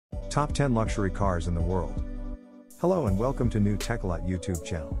Top 10 Luxury Cars in the World. Hello and welcome to NewTechALot YouTube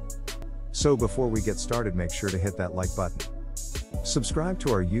channel. So before we get started, make sure to hit that like button. Subscribe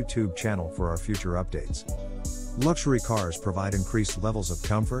to our YouTube channel for our future updates. Luxury cars provide increased levels of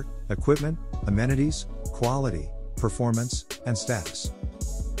comfort, equipment, amenities, quality, performance, and status.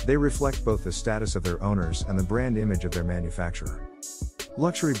 They reflect both the status of their owners and the brand image of their manufacturer.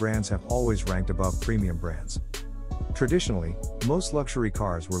 Luxury brands have always ranked above premium brands. Traditionally, most luxury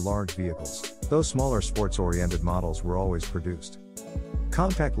cars were large vehicles, though smaller sports-oriented models were always produced.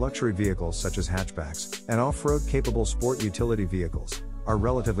 Compact luxury vehicles such as hatchbacks and off-road capable sport utility vehicles are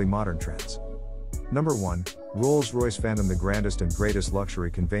relatively modern trends. Number 1, Rolls-Royce Phantom. The grandest and greatest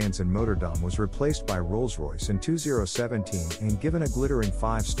luxury conveyance in motordom was replaced by Rolls-Royce in 2017 and given a glittering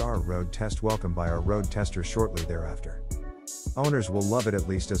 5-star road test welcome by our road testers shortly thereafter. Owners will love it at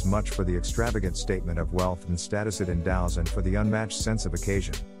least as much for the extravagant statement of wealth and status it endows and for the unmatched sense of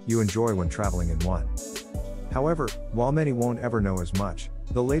occasion you enjoy when traveling in one. However, while many won't ever know as much,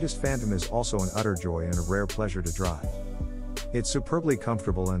 the latest Phantom is also an utter joy and a rare pleasure to drive. Its superbly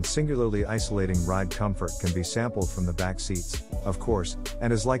comfortable and singularly isolating ride comfort can be sampled from the back seats, of course,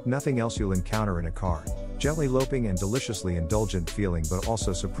 and is like nothing else you'll encounter in a car, gently loping and deliciously indulgent feeling but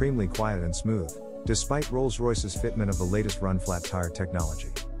also supremely quiet and smooth, despite Rolls-Royce's fitment of the latest run-flat tire technology.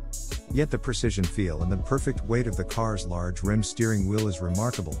 Yet the precision feel and the perfect weight of the car's large rim steering wheel is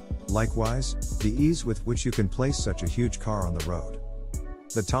remarkable, likewise, the ease with which you can place such a huge car on the road.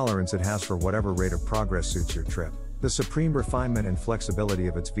 The tolerance it has for whatever rate of progress suits your trip, the supreme refinement and flexibility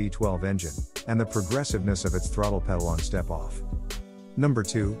of its V12 engine, and the progressiveness of its throttle pedal on step-off. Number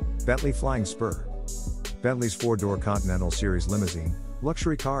 2, Bentley Flying Spur. Bentley's 4-door Continental Series limousine,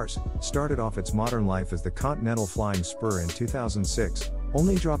 luxury cars, started off its modern life as the Continental Flying Spur in 2006,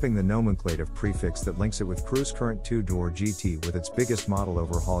 only dropping the nomenclative prefix that links it with Cruise Current 2-door GT with its biggest model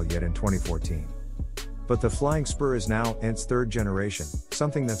overhaul yet in 2014. But the Flying Spur is now in its third generation,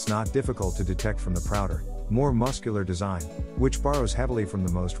 something that's not difficult to detect from the prouder, more muscular design, which borrows heavily from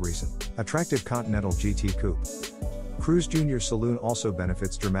the most recent, attractive Continental GT Coupe. Cruise Junior Saloon also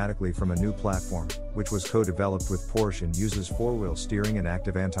benefits dramatically from a new platform, which was co-developed with Porsche and uses 4-wheel steering and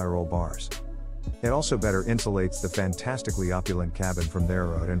active anti-roll bars. It also better insulates the fantastically opulent cabin from their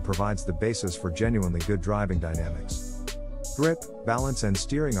road and provides the basis for genuinely good driving dynamics. Grip, balance and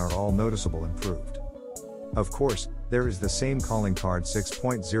steering are all noticeable improved. Of course, there is the same calling card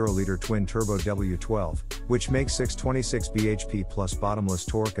 6.0-liter twin-turbo W12, which makes 626 bhp plus bottomless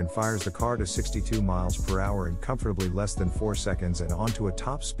torque and fires the car to 62 miles per hour in comfortably less than 4 seconds and onto a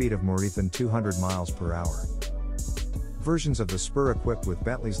top speed of more than 200 miles per hour. Versions of the Spur equipped with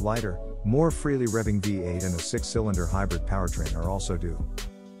Bentley's lighter, more freely revving V8 and a 6-cylinder hybrid powertrain are also due.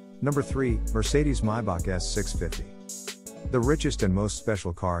 Number 3, Mercedes-Maybach S650. The richest and most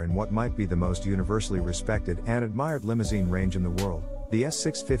special car in what might be the most universally respected and admired limousine range in the world, the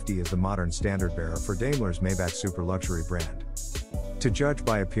S650 is the modern standard-bearer for Daimler's Maybach super-luxury brand. To judge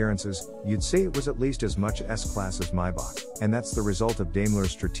by appearances, you'd say it was at least as much S-Class as Maybach, and that's the result of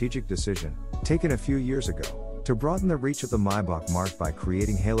Daimler's strategic decision, taken a few years ago, to broaden the reach of the Maybach marque by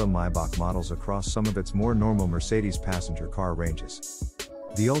creating Halo Maybach models across some of its more normal Mercedes passenger car ranges.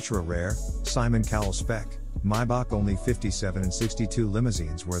 The ultra-rare, Simon Cowell spec, Maybach only 57 and 62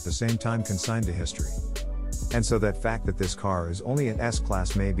 limousines were at the same time consigned to history. And so that fact that this car is only an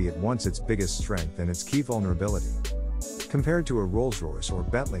S-Class may be at once its biggest strength and its key vulnerability. Compared to a Rolls-Royce or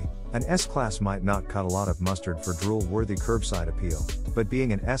Bentley, an S-Class might not cut a lot of mustard for drool-worthy curbside appeal, but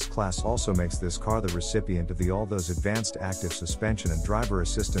being an S-Class also makes this car the recipient of all those advanced active suspension and driver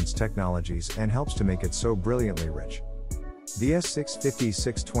assistance technologies and helps to make it so brilliantly rich. The S650's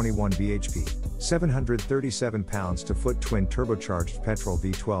 621 bhp, 737 pounds-to-foot twin-turbocharged petrol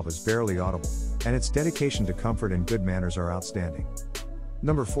V12 is barely audible, and its dedication to comfort and good manners are outstanding.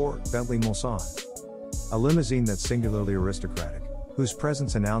 Number 4, Bentley Mulsanne. A limousine that's singularly aristocratic, whose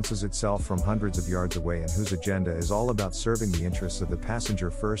presence announces itself from hundreds of yards away and whose agenda is all about serving the interests of the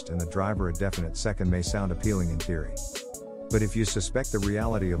passenger first and the driver a definite second may sound appealing in theory. But if you suspect the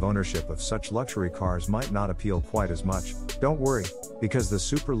reality of ownership of such luxury cars might not appeal quite as much, don't worry, because the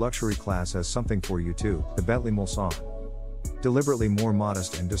super luxury class has something for you too, the Bentley Mulsanne. Deliberately more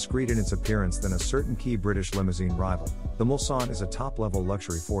modest and discreet in its appearance than a certain key British limousine rival, the Mulsanne is a top-level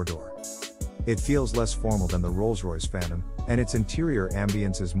luxury 4-door. It feels less formal than the Rolls-Royce Phantom, and its interior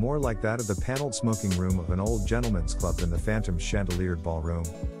ambience is more like that of the paneled smoking room of an old gentleman's club than the Phantom's chandeliered ballroom.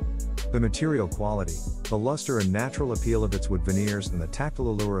 The material quality, the luster and natural appeal of its wood veneers and the tactile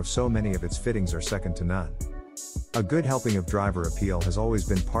allure of so many of its fittings are second to none. A good helping of driver appeal has always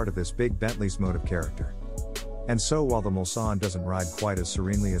been part of this big Bentley's mode of character. And so while the Mulsanne doesn't ride quite as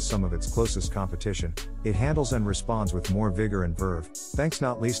serenely as some of its closest competition, it handles and responds with more vigor and verve, thanks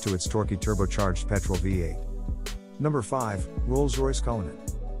not least to its torquey turbocharged petrol V8. Number 5, Rolls-Royce Cullinan.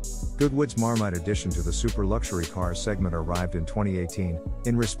 Goodwood's Marmite addition to the super luxury car segment arrived in 2018,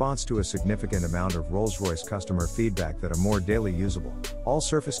 in response to a significant amount of Rolls-Royce customer feedback that a more daily usable,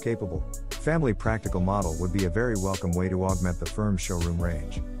 all-surface capable, family practical model would be a very welcome way to augment the firm's showroom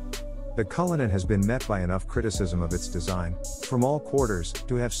range. The Cullinan has been met by enough criticism of its design, from all quarters,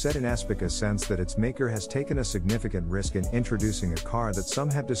 to have set in aspic a sense that its maker has taken a significant risk in introducing a car that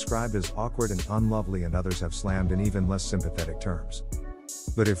some have described as awkward and unlovely and others have slammed in even less sympathetic terms.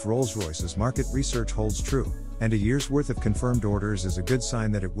 But if Rolls-Royce's market research holds true, and a year's worth of confirmed orders is a good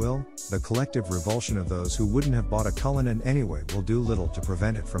sign that it will, the collective revulsion of those who wouldn't have bought a Cullinan anyway will do little to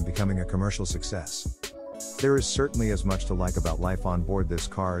prevent it from becoming a commercial success. There is certainly as much to like about life on board this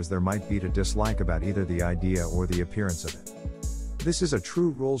car as there might be to dislike about either the idea or the appearance of it. This is a true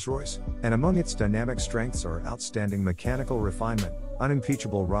Rolls-Royce, and among its dynamic strengths are outstanding mechanical refinement,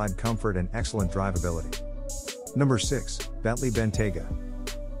 unimpeachable ride comfort and excellent drivability. Number 6, Bentley Bentayga.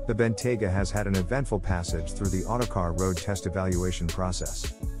 The Bentayga has had an eventful passage through the Autocar road test evaluation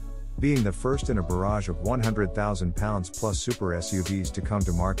process. Being the first in a barrage of 100,000 pounds plus super SUVs to come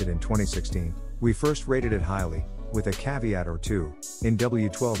to market in 2016, we first rated it highly, with a caveat or two, in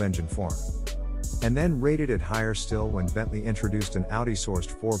W12 engine form. And then rated it higher still when Bentley introduced an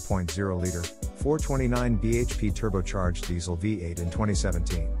Audi-sourced 4.0-liter, 429 bhp turbocharged diesel V8 in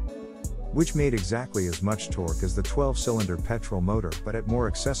 2017. Which made exactly as much torque as the 12-cylinder petrol motor but at more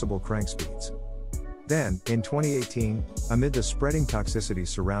accessible crank speeds. Then, in 2018, amid the spreading toxicity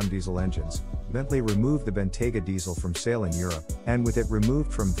surround diesel engines, Bentley removed the Bentayga diesel from sale in Europe, and with it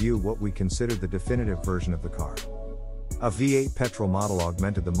removed from view what we considered the definitive version of the car. A V8 petrol model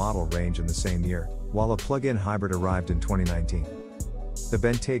augmented the model range in the same year, while a plug-in hybrid arrived in 2019. The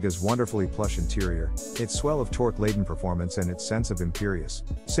Bentayga's wonderfully plush interior, its swell of torque-laden performance and its sense of imperious,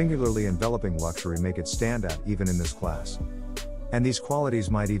 singularly enveloping luxury make it stand out even in this class. And these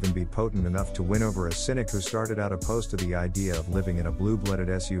qualities might even be potent enough to win over a cynic who started out opposed to the idea of living in a blue-blooded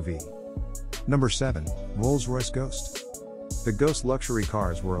SUV. Number 7, Rolls-Royce Ghost. The Ghost luxury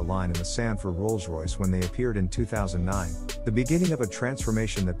cars were a line in the sand for Rolls-Royce when they appeared in 2009, the beginning of a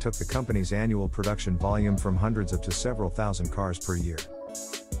transformation that took the company's annual production volume from hundreds of to several thousand cars per year.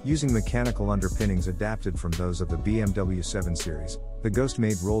 Using mechanical underpinnings adapted from those of the BMW 7 Series, the Ghost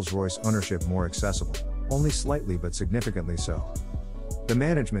made Rolls-Royce ownership more accessible, only slightly but significantly so. The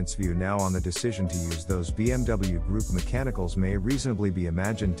management's view now on the decision to use those BMW Group mechanicals may reasonably be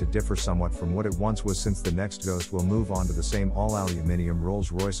imagined to differ somewhat from what it once was, since the next Ghost will move on to the same all-aluminium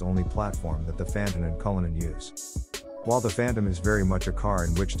Rolls-Royce only platform that the Phantom and Cullinan use. While the Phantom is very much a car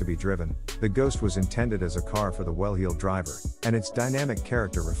in which to be driven, the Ghost was intended as a car for the well-heeled driver, and its dynamic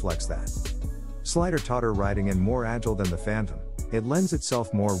character reflects that. Slider-totter riding and more agile than the Phantom, it lends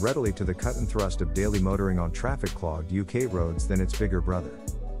itself more readily to the cut and thrust of daily motoring on traffic-clogged UK roads than its bigger brother.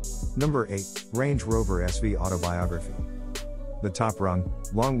 Number 8, Range Rover SVAutobiography. The top-rung,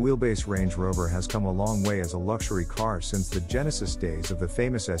 long-wheelbase Range Rover has come a long way as a luxury car since the Genesis days of the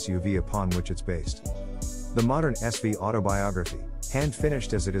famous SUV upon which it's based. The modern SVAutobiography,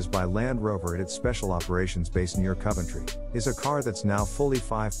 hand-finished as it is by Land Rover at its special operations base near Coventry, is a car that's now fully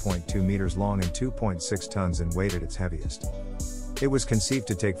 5.2 meters long and 2.6 tons in weight at its heaviest. It was conceived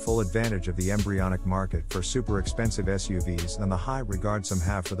to take full advantage of the embryonic market for super expensive SUVs and the high regard some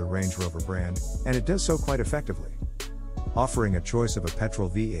have for the Range Rover brand, and it does so quite effectively. Offering a choice of a petrol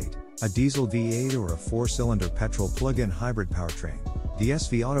V8, a diesel V8 or a 4-cylinder petrol plug-in hybrid powertrain, the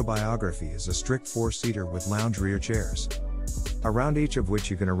SVAutobiography is a strict 4-seater with lounge rear chairs, around each of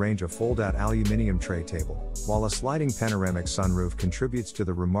which you can arrange a fold-out aluminium tray table, while a sliding panoramic sunroof contributes to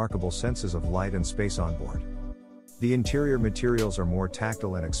the remarkable senses of light and space on board. The interior materials are more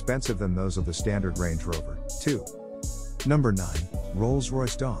tactile and expensive than those of the standard Range Rover, too. Number 9,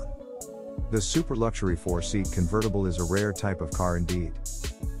 Rolls-Royce Dawn. The super luxury 4-seat convertible is a rare type of car indeed.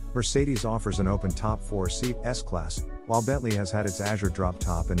 Mercedes offers an open-top 4-seat S-Class, while Bentley has had its Azure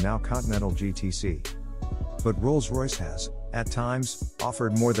drop-top and now Continental GTC. But Rolls-Royce has, at times,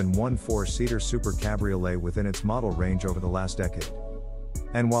 offered more than one 4-seater super cabriolet within its model range over the last decade.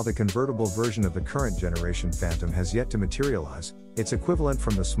 And while the convertible version of the current generation Phantom has yet to materialize, its equivalent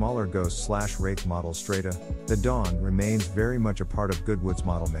from the smaller Ghost/Wraith model Strata, the Dawn remains very much a part of Goodwood's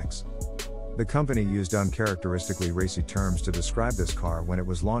model mix. The company used uncharacteristically racy terms to describe this car when it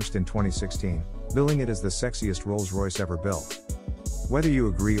was launched in 2016, billing it as the sexiest Rolls-Royce ever built. Whether you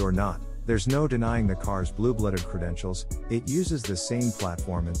agree or not, There's no denying the car's blue-blooded credentials. It uses the same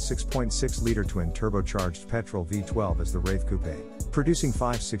platform and 6.6-liter twin-turbocharged petrol V12 as the Wraith Coupe, producing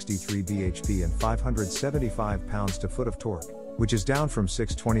 563 bhp and 575 pounds-to-foot of torque, which is down from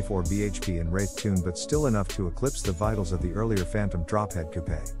 624 bhp in Wraith tune but still enough to eclipse the vitals of the earlier Phantom drophead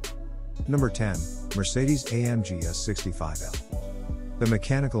coupe. Number 10, Mercedes-AMG S65 L. The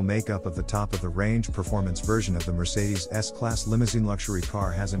mechanical makeup of the top-of-the-range performance version of the Mercedes S-Class limousine luxury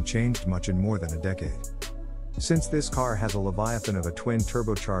car hasn't changed much in more than a decade. Since this car has a leviathan of a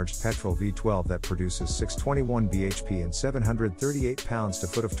twin-turbocharged petrol V12 that produces 621 bhp and 738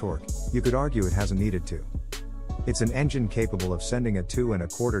 pounds-to-foot of torque, you could argue it hasn't needed to. It's an engine capable of sending a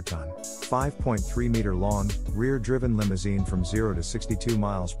 2.25-ton, 5.3-meter long, rear-driven limousine from 0 to 62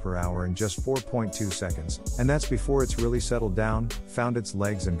 miles per hour in just 4.2 seconds, and that's before it's really settled down, found its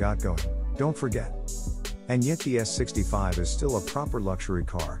legs and got going, don't forget. And yet the S65 is still a proper luxury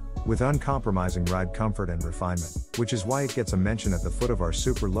car, with uncompromising ride comfort and refinement, which is why it gets a mention at the foot of our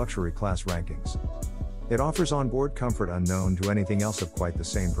super luxury class rankings. It offers onboard comfort unknown to anything else of quite the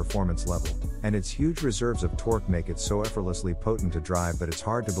same performance level, and its huge reserves of torque make it so effortlessly potent to drive that it's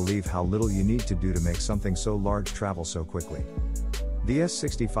hard to believe how little you need to do to make something so large travel so quickly. The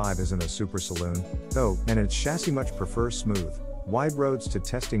S65 isn't a super saloon, though, and its chassis much prefers smooth, wide roads to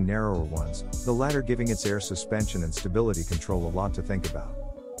testing narrower ones, the latter giving its air suspension and stability control a lot to think about.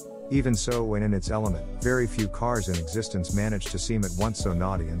 Even so, when in its element, very few cars in existence manage to seem at once so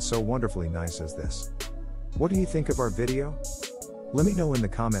naughty and so wonderfully nice as this. What do you think of our video? Let me know in the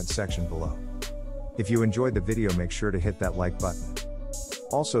comments section below. If you enjoyed the video, make sure to hit that like button.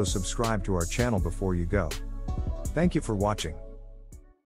 Also subscribe to our channel before you go. Thank you for watching.